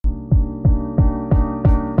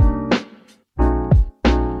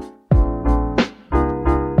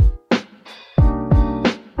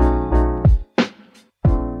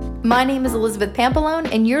My name is Elizabeth Pampalone,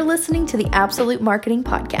 and you're listening to the Absolute Marketing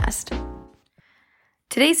Podcast.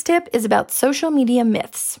 Today's tip is about social media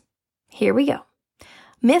myths. Here we go.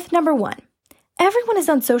 Myth number 1. Everyone is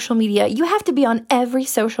on social media. You have to be on every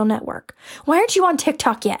social network. Why aren't you on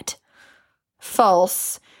TikTok yet?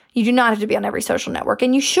 False. You do not have to be on every social network,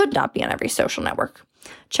 and you should not be on every social network.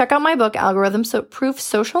 Check out my book, Algorithm-Proof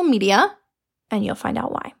Social Media, and you'll find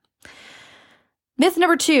out why. Myth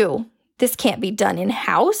number 2. This can't be done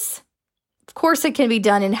in-house. Of course it can be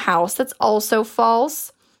done in-house. That's also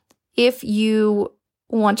false. If you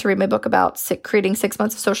want to read my book about creating 6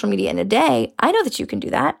 months of social media in a day, I know that you can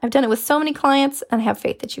do that. I've done it with so many clients, and I have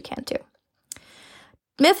faith that you can too.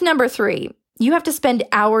 Myth number 3. You have to spend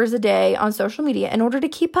hours a day on social media in order to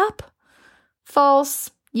keep up.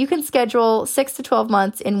 False. You can schedule 6 to 12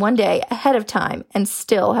 months in one day ahead of time and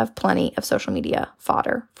still have plenty of social media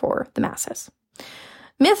fodder for the masses.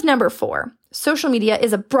 Myth number 4. Social media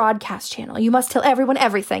is a broadcast channel. You must tell everyone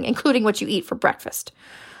everything, including what you eat for breakfast.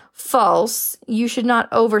 False. You should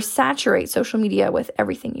not oversaturate social media with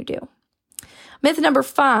everything you do. Myth number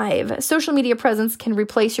 5. Social media presence can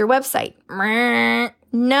replace your website.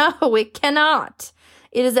 No, it cannot.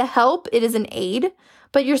 It is a help. It is an aid.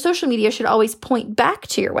 But your social media should always point back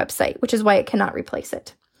to your website, which is why it cannot replace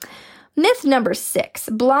it. Myth number 6.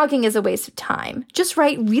 Blogging is a waste of time. Just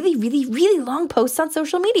write really, really, really long posts on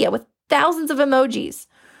social media with thousands of emojis.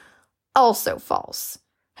 Also false.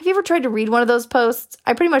 Have you ever tried to read one of those posts?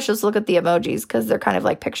 I pretty much just look at the emojis because they're kind of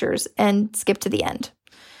like pictures and skip to the end.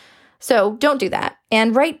 So don't do that.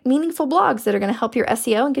 And write meaningful blogs that are going to help your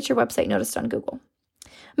SEO and get your website noticed on Google.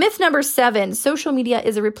 Myth number 7. Social media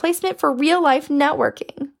is a replacement for real-life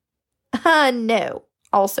networking. No.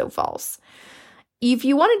 Also false. If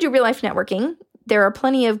you want to do real-life networking, there are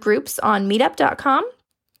plenty of groups on meetup.com.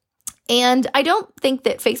 And I don't think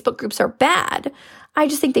that Facebook groups are bad. I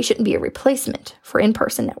just think they shouldn't be a replacement for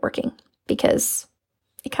in-person networking because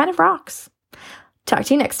it kind of rocks. Talk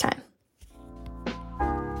to you next time.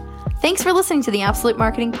 Thanks for listening to the Absolute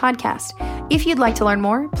Marketing Podcast. If you'd like to learn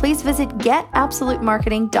more, please visit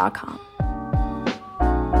getabsolutemarketing.com.